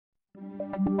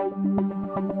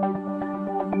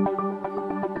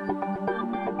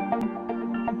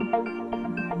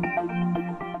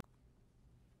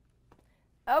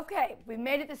Okay, we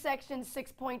made it to section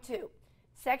 6.2.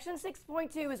 Section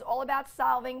 6.2 is all about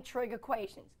solving trig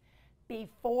equations.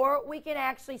 Before we can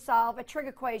actually solve a trig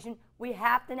equation, we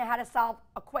have to know how to solve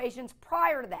equations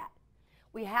prior to that.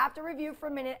 We have to review for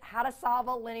a minute how to solve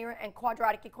a linear and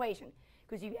quadratic equation.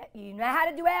 Because you know how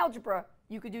to do algebra,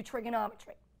 you could do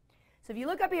trigonometry. So if you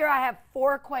look up here, I have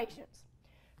 4 equations.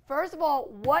 First of all,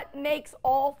 what makes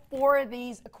all 4 of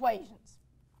these equations?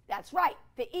 That's right,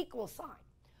 the equal sign.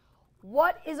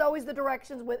 What is always the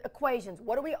directions with equations?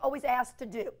 What are we always asked to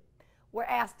do? We're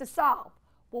asked to solve.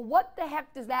 Well, what the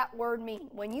heck does that word mean?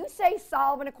 When you say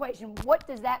solve an equation, what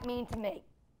does that mean to me?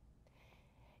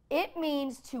 It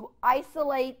means to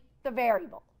isolate the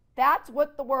variable. That's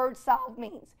what the word solve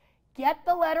means. Get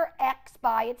the letter x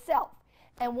by itself.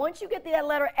 And once you get the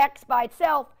letter x by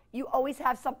itself, you always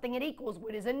have something it equals,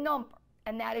 which is a number.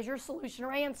 And that is your solution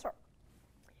or answer.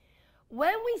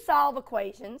 When we solve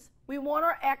equations, we want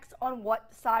our x on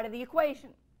what side of the equation?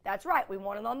 That's right, we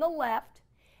want it on the left,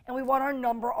 and we want our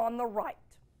number on the right.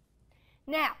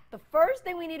 Now, the first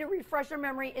thing we need to refresh our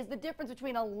memory is the difference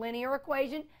between a linear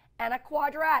equation and a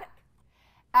quadratic.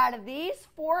 Out of these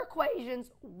 4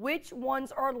 equations, which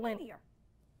ones are linear?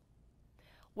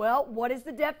 Well, what is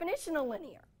the definition of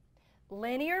linear?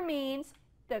 Linear means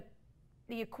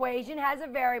the equation has a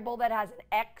variable that has an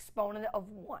exponent of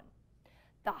 1.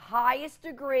 The highest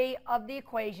degree of the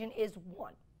equation is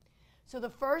 1. So the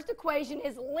first equation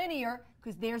is linear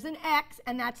because there's an x,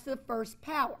 and that's the first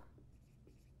power.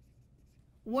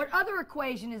 What other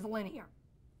equation is linear?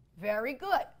 Very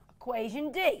good.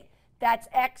 Equation D. That's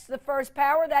x to the first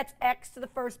power. That's x to the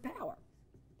first power.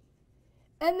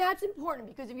 And that's important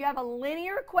because if you have a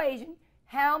linear equation,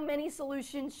 how many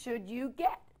solutions should you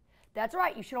get? That's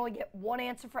right. You should only get one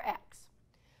answer for x.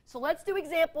 So let's do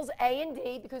examples A and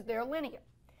D because they're linear.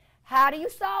 How do you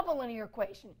solve a linear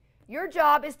equation? Your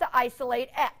job is to isolate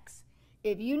x.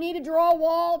 If you need to draw a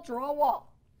wall, draw a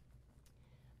wall.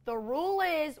 The rule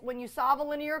is when you solve a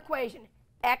linear equation,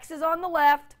 x is on the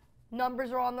left,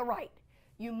 numbers are on the right.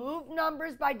 You move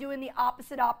numbers by doing the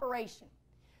opposite operation.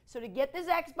 So to get this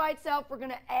x by itself, we're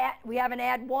going to add, we have an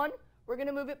add 1, we're going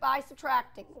to move it by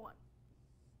subtracting 1.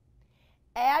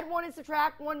 Add 1 and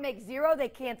subtract 1 make 0, they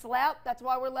cancel out. That's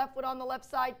why we're left with on the left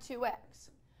side 2x.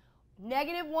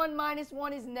 Negative 1 minus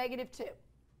 1 is negative 2.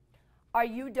 Are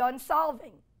you done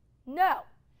solving? No.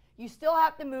 You still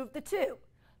have to move the 2.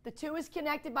 The 2 is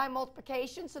connected by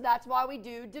multiplication, so that's why we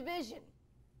do division.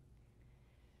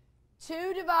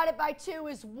 2 divided by 2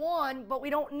 is 1, but we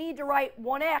don't need to write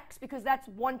 1x because that's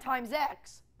 1 times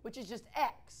x, which is just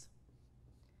x.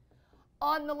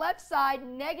 On the left side,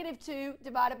 negative 2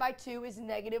 divided by 2 is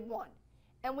negative 1.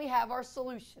 And we have our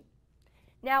solution.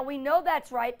 Now, we know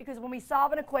that's right because when we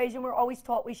solve an equation, we're always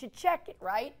taught we should check it,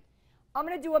 right? I'm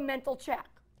going to do a mental check.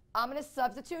 I'm going to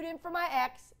substitute in for my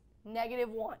x, negative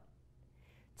 1.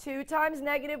 2 times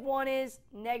negative 1 is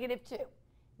negative 2.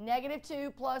 Negative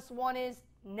 2 plus 1 is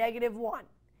negative 1.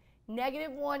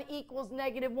 Negative 1 equals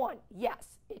negative 1. Yes,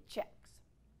 it checks.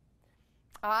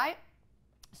 All right?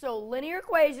 So linear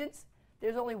equations,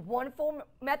 there's only one full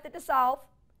method to solve.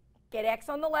 Get x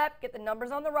on the left, get the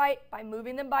numbers on the right. By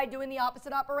moving them by doing the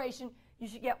opposite operation, you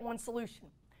should get one solution.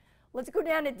 Let's go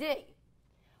down to D.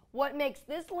 What makes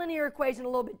this linear equation a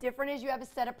little bit different is you have a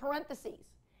set of parentheses.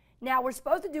 Now, we're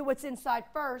supposed to do what's inside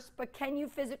first, but can you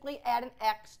physically add an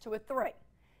x to a 3?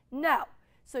 No.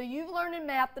 So you've learned in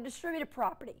math the distributive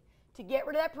property. To get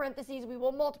rid of that parentheses, we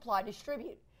will multiply,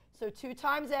 distribute. So 2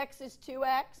 times x is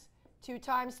 2x. 2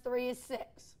 times 3 is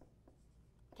 6.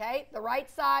 Okay, the right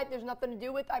side, there's nothing to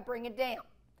do with, I bring it down.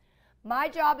 My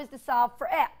job is to solve for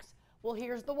x. Well,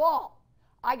 here's the wall.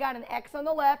 I got an x on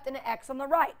the left and an x on the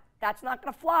right. That's not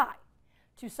going to fly.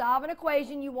 To solve an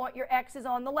equation, you want your x's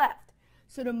on the left.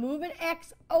 So to move an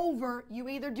x over, you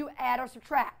either do add or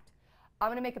subtract. I'm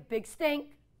going to make a big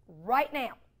stink right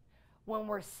now. When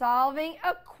we're solving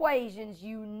equations,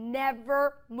 you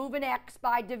never move an x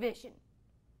by division.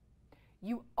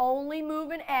 You only move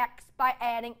an x by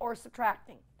adding or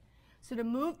subtracting. So to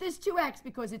move this 2x,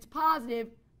 because it's positive,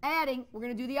 adding, we're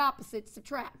going to do the opposite,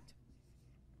 subtract.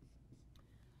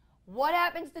 What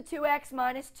happens to 2x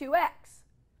minus 2x?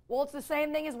 Well, it's the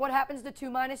same thing as what happens to 2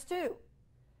 minus 2.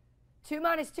 2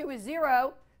 minus 2 is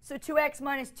 0, so 2x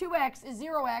minus 2x is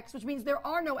 0x, which means there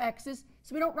are no x's,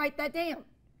 so we don't write that down.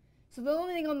 So the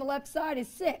only thing on the left side is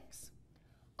 6.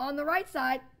 On the right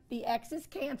side, the x's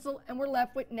cancel, and we're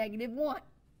left with negative 1.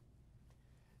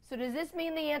 So does this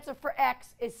mean the answer for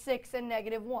x is 6 and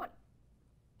negative 1?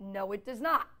 No, it does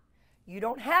not. You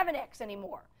don't have an x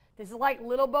anymore. This is like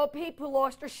little Bo Peep who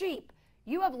lost her sheep.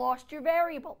 You have lost your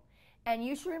variable. And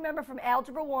you should remember from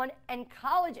Algebra 1 and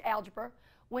college algebra,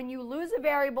 when you lose a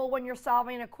variable when you're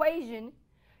solving an equation,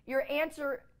 your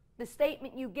answer, the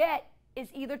statement you get, is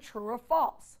either true or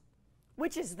false.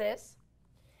 Which is this?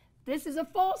 This is a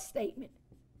false statement.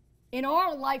 In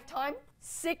our lifetime,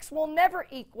 6 will never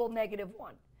equal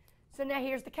 -1. So now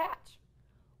here's the catch.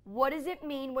 What does it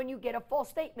mean when you get a false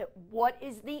statement? What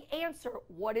is the answer?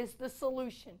 What is the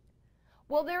solution?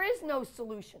 Well, there is no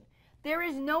solution. There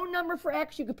is no number for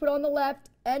x you could put on the left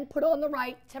and put on the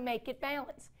right to make it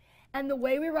balance. And the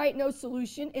way we write no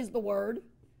solution is the word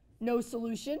no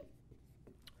solution.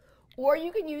 Or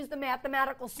you can use the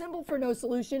mathematical symbol for no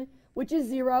solution, which is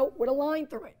 0 with a line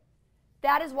through it.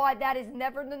 That is why that is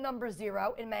never the number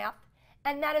 0 in math,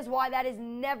 and that is why that is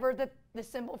never the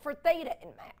symbol for theta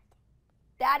in math.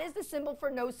 That is the symbol for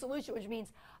no solution, which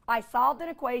means I solved an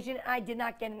equation and I did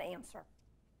not get an answer.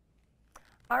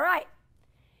 All right.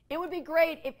 It would be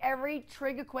great if every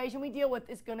trig equation we deal with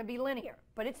is going to be linear,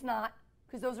 but it's not,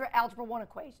 because those are Algebra 1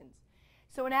 equations.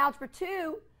 So in Algebra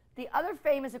 2, the other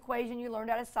famous equation you learned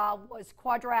how to solve was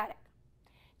quadratic.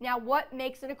 Now, what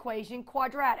makes an equation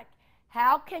quadratic?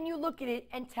 How can you look at it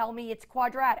and tell me it's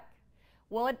quadratic?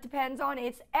 Well, it depends on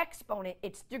its exponent,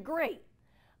 its degree.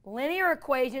 Linear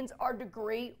equations are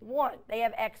degree 1. They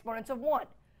have exponents of 1.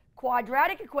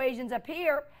 Quadratic equations up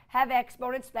here have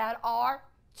exponents that are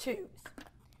 2's.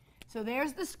 So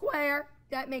there's the square.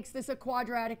 That makes this a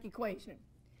quadratic equation.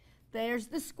 There's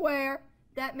the square.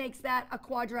 That makes that a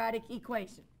quadratic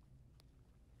equation.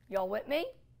 Y'all with me?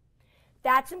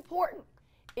 That's important.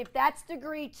 If that's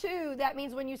degree 2, that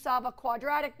means when you solve a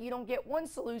quadratic, you don't get one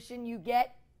solution, you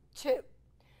get 2.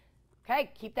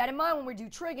 Okay, keep that in mind when we do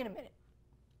trig in a minute.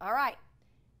 All right,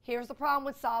 here's the problem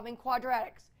with solving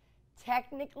quadratics.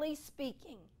 Technically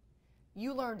speaking,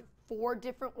 you learned 4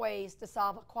 different ways to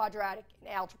solve a quadratic in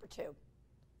Algebra 2.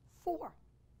 4.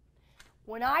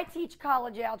 When I teach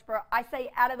college algebra, I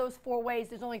say out of those 4 ways,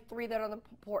 there's only 3 that are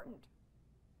important.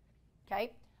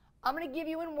 Okay? I'm going to give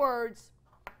you in words,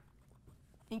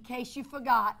 in case you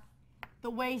forgot, the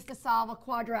ways to solve a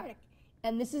quadratic.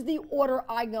 And this is the order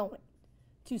I go in.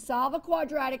 To solve a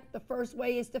quadratic, the first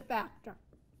way is to factor.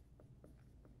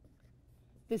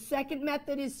 The second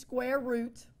method is square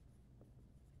root.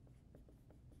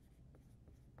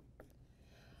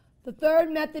 The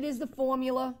third method is the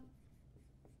formula.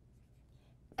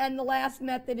 And the last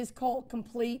method is called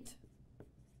complete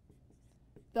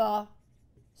the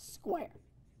square.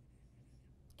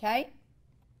 Okay?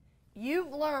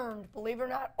 You've learned, believe it or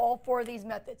not, all 4 of these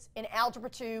methods in Algebra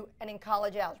 2 and in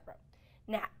college algebra.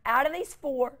 Now, out of these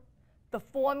 4, the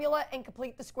formula and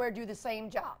complete the square do the same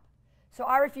job. So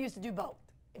I refuse to do both.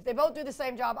 If they both do the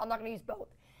same job, I'm not going to use both.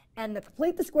 And the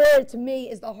complete the square, to me,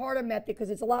 is the harder method because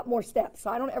it's a lot more steps.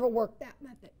 So I don't ever work that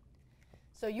method.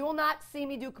 So you will not see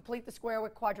me do complete the square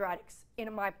with quadratics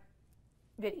in my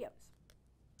videos.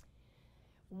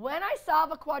 When I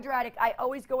solve a quadratic, I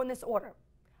always go in this order.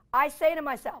 I say to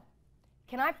myself,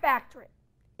 can I factor it?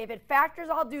 If it factors,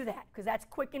 I'll do that because that's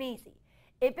quick and easy.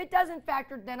 If it doesn't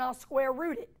factor, then I'll square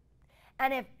root it.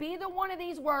 And if either one of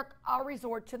these work, I'll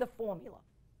resort to the formula.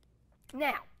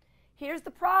 Now, here's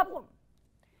the problem.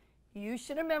 You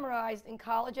should have memorized in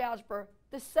college algebra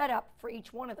the setup for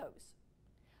each one of those.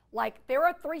 Like, there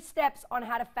are 3 steps on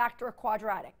how to factor a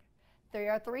quadratic.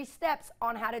 There are 3 steps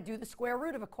on how to do the square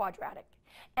root of a quadratic.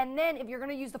 And then, if you're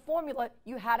going to use the formula,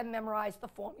 you had to memorize the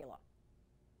formula.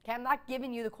 Okay, I'm not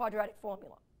giving you the quadratic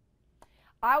formula.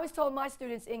 I always told my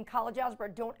students in college algebra,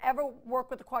 don't ever work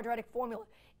with the quadratic formula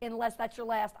unless that's your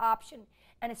last option.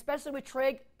 And especially with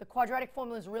trig, the quadratic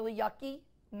formula is really yucky,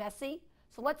 messy.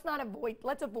 So let's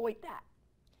avoid that.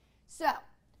 So,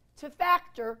 to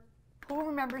factor, who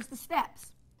remembers the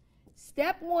steps?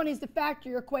 Step 1 is to factor.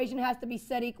 Your equation has to be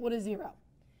set equal to 0.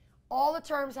 All the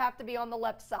terms have to be on the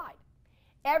left side.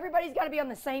 Everybody's got to be on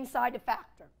the same side to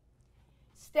factor.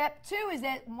 Step 2 is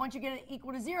that once you get it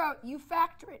equal to 0, you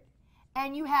factor it.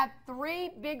 And you have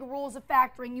 3 big rules of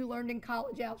factoring you learned in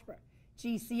college algebra.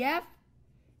 GCF,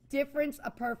 difference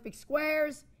of perfect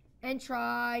squares, and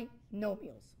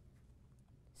trinomials.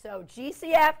 So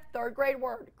GCF, 3rd grade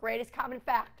word, greatest common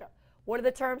factor. What do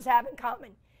the terms have in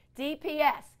common?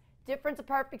 DPS, difference of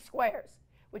perfect squares,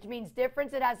 which means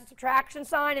difference, it has a subtraction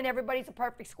sign and everybody's a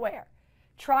perfect square.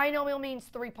 Trinomial means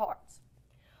 3 parts.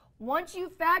 Once you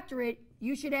factor it,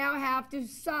 you should now have to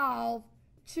solve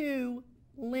 2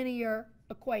 linear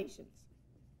equations.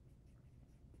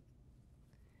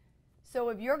 So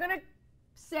if you're going to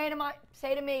say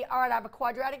to me, all right, I have a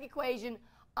quadratic equation,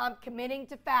 I'm committing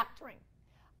to factoring.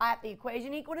 I have the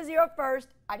equation equal to 0 first.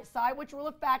 I decide which rule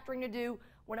of factoring to do.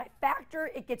 When I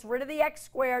factor, it gets rid of the x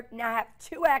squared. Now I have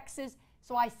two x's,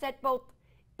 so I set both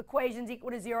equations equal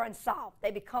to 0 and solve.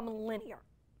 They become linear.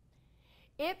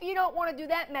 If you don't want to do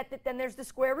that method, then there's the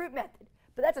square root method.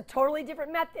 But that's a totally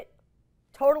different method.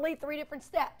 Totally three different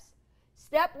steps.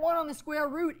 Step 1 on the square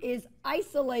root is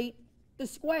isolate the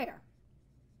square.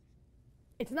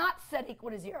 It's not set equal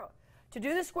to 0. To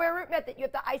do the square root method, you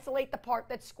have to isolate the part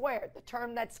that's squared, the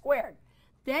term that's squared.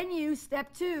 Then you,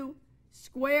 step 2,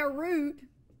 square root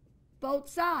both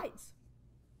sides.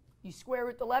 You square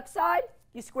root the left side,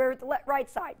 you square root the right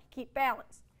side. You keep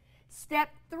balance. Step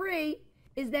 3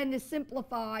 is then to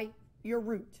simplify your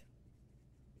root.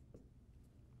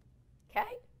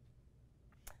 Okay?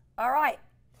 All right.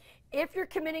 If you're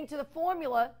committing to the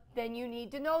formula, then you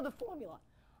need to know the formula.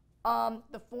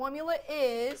 The formula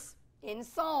is, in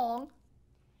song,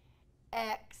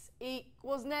 x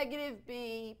equals negative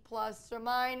b plus or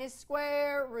minus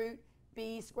square root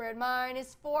b squared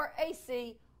minus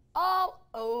 4ac all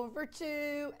over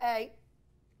 2a.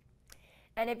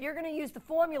 And if you're going to use the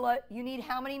formula, you need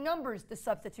how many numbers to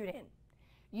substitute in?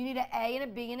 You need an a and a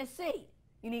b and a c.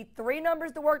 You need 3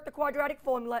 numbers to work the quadratic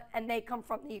formula, and they come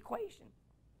from the equation.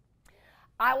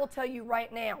 I will tell you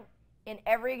right now, in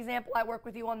every example I work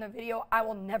with you on the video, I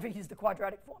will never use the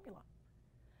quadratic formula.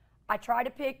 I try to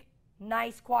pick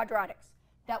nice quadratics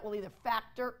that will either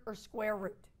factor or square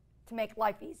root to make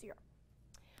life easier.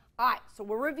 All right, so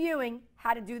we're reviewing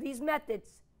how to do these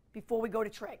methods before we go to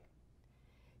trig.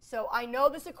 So I know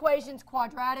this equation's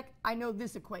quadratic. I know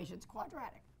this equation's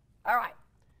quadratic. All right,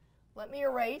 let me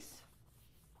erase.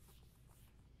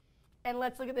 And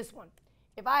let's look at this one.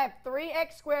 If I have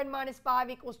 3x squared minus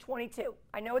 5 equals 22,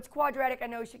 I know it's quadratic. I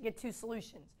know I should get 2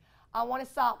 solutions. I want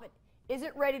to solve it. Is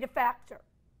it ready to factor?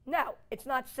 No, it's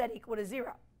not set equal to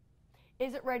 0.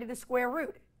 Is it ready to square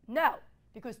root? No,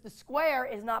 because the square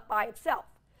is not by itself.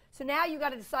 So now you've got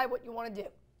to decide what you want to do.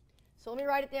 So let me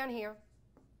write it down here.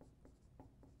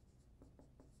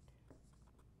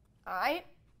 All right?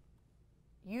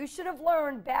 You should have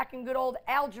learned back in good old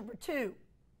Algebra 2,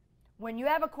 when you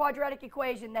have a quadratic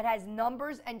equation that has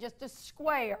numbers and just a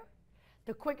square,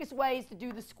 the quickest way is to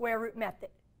do the square root method.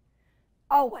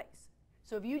 Always.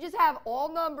 So if you just have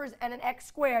all numbers and an x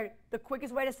squared, the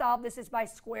quickest way to solve this is by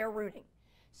square rooting.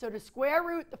 So to square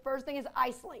root, the first thing is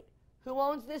isolate. Who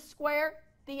owns this square?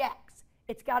 The x.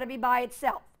 It's got to be by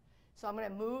itself. So I'm going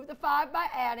to move the 5 by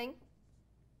adding.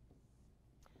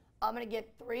 I'm going to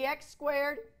get 3x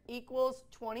squared equals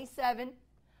 27.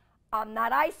 I'm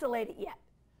not isolated yet.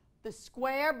 The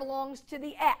square belongs to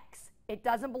the x. It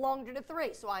doesn't belong to the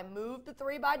 3. So I move the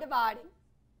 3 by dividing.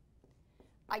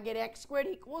 I get x squared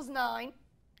equals 9.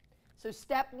 So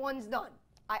step 1's done.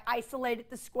 I isolated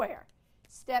the square.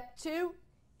 Step 2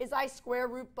 is I square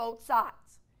root both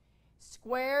sides.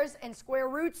 Squares and square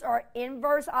roots are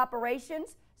inverse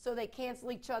operations, so they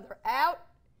cancel each other out.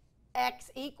 X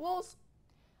equals,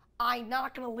 I'm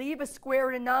not going to leave a square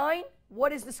root of 9.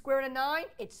 What is the square root of 9?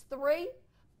 It's 3.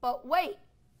 But wait,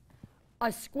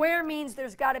 a square means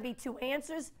there's got to be 2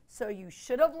 answers, so you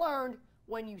should have learned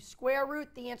when you square root,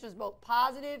 the answer is both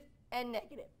positive and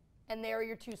negative. And there are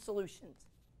your 2 solutions.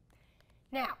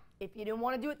 Now, if you didn't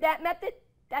want to do it that method,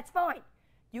 that's fine.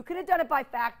 You could have done it by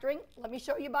factoring. Let me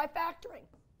show you by factoring.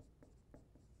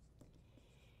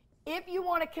 If you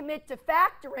want to commit to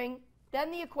factoring,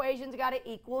 then the equation's got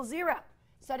to equal 0.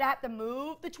 So I'd have to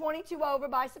move the 22 over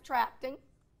by subtracting.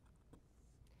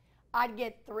 I'd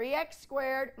get 3x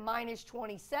squared minus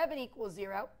 27 equals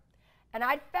 0. And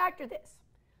I'd factor this.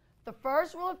 The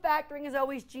first rule of factoring is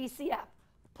always GCF.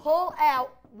 Pull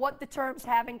out what the terms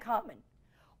have in common.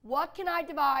 What can I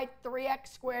divide 3x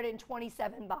squared and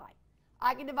 27 by?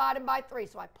 I can divide them by 3.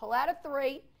 So I pull out a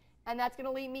 3, and that's going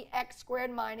to leave me x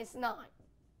squared minus 9.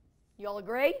 You all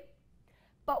agree?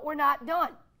 But we're not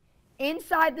done.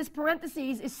 Inside this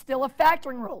parentheses is still a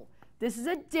factoring rule. This is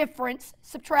a difference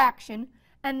subtraction,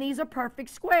 and these are perfect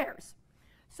squares.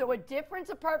 So a difference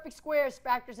of perfect squares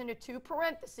factors into 2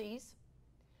 parentheses.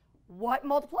 What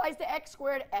multiplies to x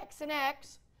squared? X and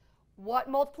x. What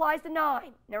multiplies to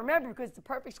 9? Now remember, because it's a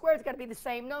perfect square, it's got to be the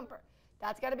same number.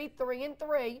 That's got to be 3 and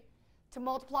 3. To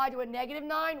multiply to a negative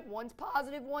 9, one's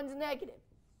positive, one's negative.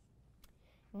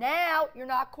 Now you're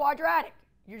not quadratic.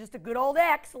 You're just a good old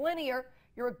x linear.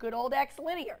 You're a good old x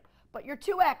linear. But you're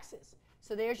 2 x's.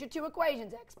 So there's your 2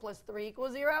 equations. X plus 3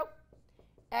 equals 0.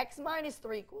 X minus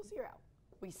 3 equals 0.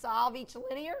 We solve each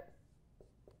linear.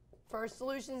 First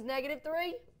solution is negative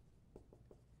 3.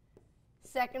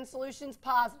 Second solution is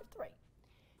positive 3.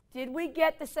 Did we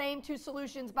get the same 2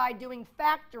 solutions by doing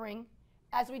factoring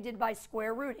as we did by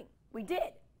square rooting? We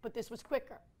did, but this was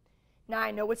quicker. Now,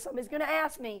 I know what somebody's going to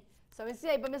ask me. Somebody's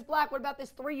going to say, but Ms. Black, what about this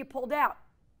 3 you pulled out?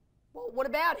 Well, what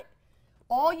about it?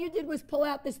 All you did was pull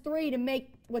out this 3 to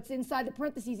make what's inside the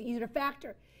parentheses easier to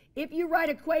factor. If you write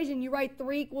equation, you write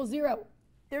 3 equals 0.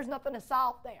 There's nothing to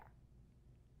solve there.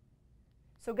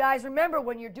 So guys, remember,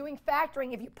 when you're doing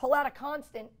factoring, if you pull out a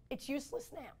constant, it's useless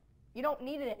now. You don't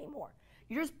need it anymore.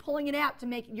 You're just pulling it out to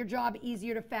make your job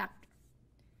easier to factor.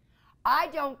 I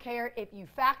don't care if you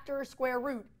factor or square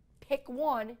root. Pick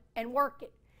one and work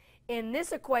it. In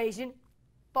this equation,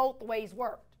 both ways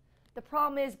worked. The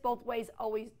problem is both ways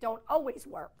don't always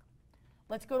work.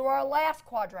 Let's go to our last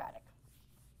quadratic.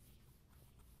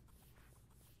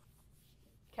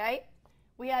 Okay?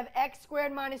 We have x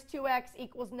squared minus 2x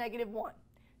equals negative 1.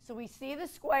 So we see the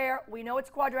square. We know it's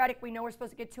quadratic. We know we're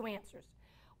supposed to get 2 answers.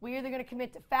 We're either going to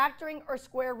commit to factoring or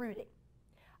square rooting.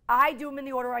 I do them in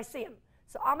the order I see them.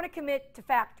 So I'm going to commit to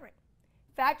factoring.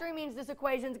 Factoring means this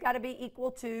equation's got to be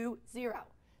equal to 0.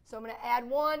 So I'm going to add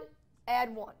 1,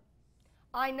 add 1.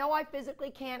 I know I physically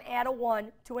can't add a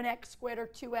 1 to an x squared or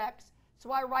 2x,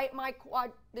 so I write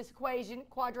this equation,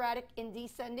 quadratic, in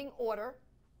descending order.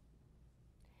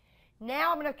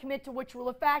 Now I'm going to commit to which rule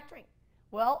of factoring?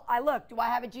 Well, I look. Do I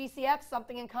have a GCF,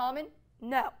 something in common?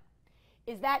 No.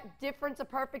 Is that difference of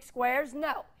perfect squares?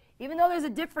 No. Even though there's a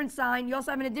difference sign, you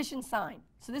also have an addition sign.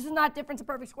 So this is not difference of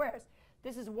perfect squares.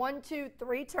 This is 1, 2,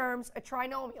 3 terms, a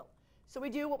trinomial. So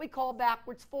we do what we call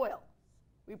backwards FOIL.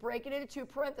 We break it into 2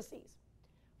 parentheses.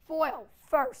 FOIL,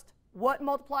 first, what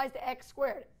multiplies to x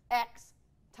squared? X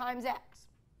times x.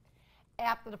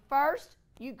 After the first,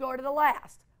 you go to the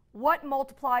last. What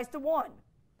multiplies to 1?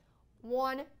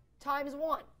 1 times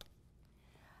 1.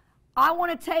 I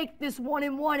want to take this 1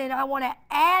 and 1 and I want to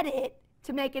add it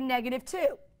to make a negative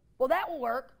 2. Well, that will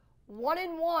work. 1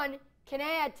 and 1 can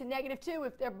add to negative 2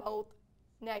 if they're both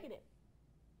negative.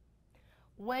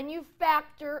 When you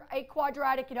factor a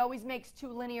quadratic, it always makes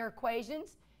 2 linear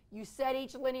equations. You set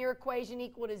each linear equation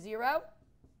equal to 0,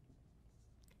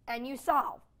 and you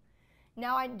solve.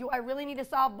 Now, do I really need to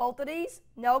solve both of these?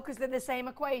 No, because they're the same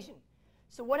equation.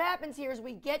 So what happens here is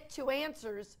we get 2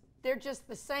 answers. They're just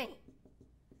the same.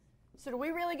 So do we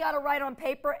really got to write on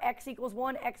paper x equals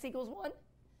 1, x equals 1?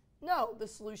 No, the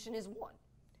solution is 1.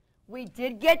 We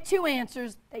did get 2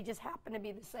 answers. They just happen to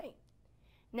be the same.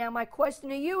 Now, my question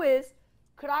to you is,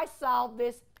 could I solve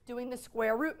this doing the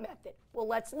square root method? Well,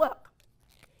 let's look.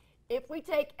 If we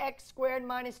take x squared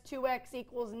minus 2x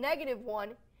equals negative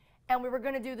 1, and we were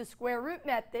going to do the square root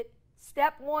method,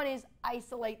 step 1 is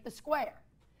isolate the square.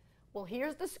 Well,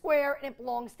 here's the square, and it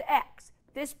belongs to x.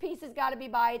 This piece has got to be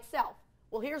by itself.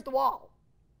 Well, here's the wall.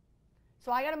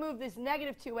 So I got to move this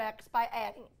negative 2x by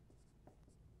adding it.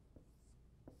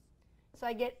 So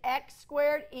I get x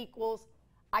squared equals,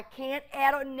 I can't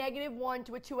add a negative 1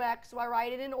 to a 2x, so I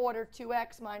write it in order,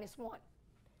 2x minus 1.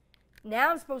 Now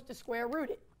I'm supposed to square root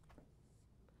it.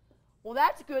 Well,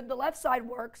 that's good. The left side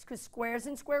works because squares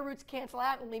and square roots cancel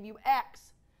out and leave you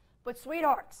x. But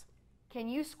sweethearts, can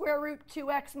you square root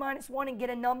 2x minus 1 and get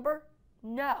a number?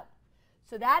 No.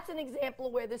 So that's an example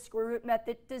of where the square root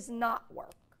method does not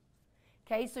work.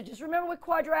 Okay, so just remember with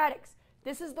quadratics,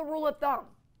 this is the rule of thumb.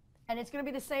 And it's going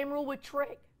to be the same rule with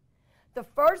trig. The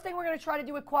first thing we're going to try to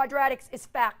do with quadratics is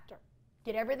factor.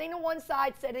 Get everything to one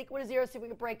side, set it equal to 0, see if we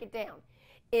can break it down.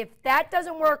 If that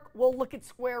doesn't work, we'll look at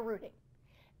square rooting.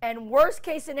 And worst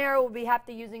case scenario will be have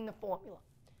to using the formula.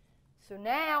 So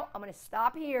now I'm going to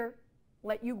stop here,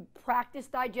 let you practice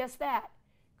digest that,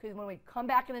 because when we come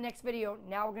back in the next video,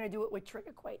 now we're going to do it with trig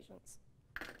equations.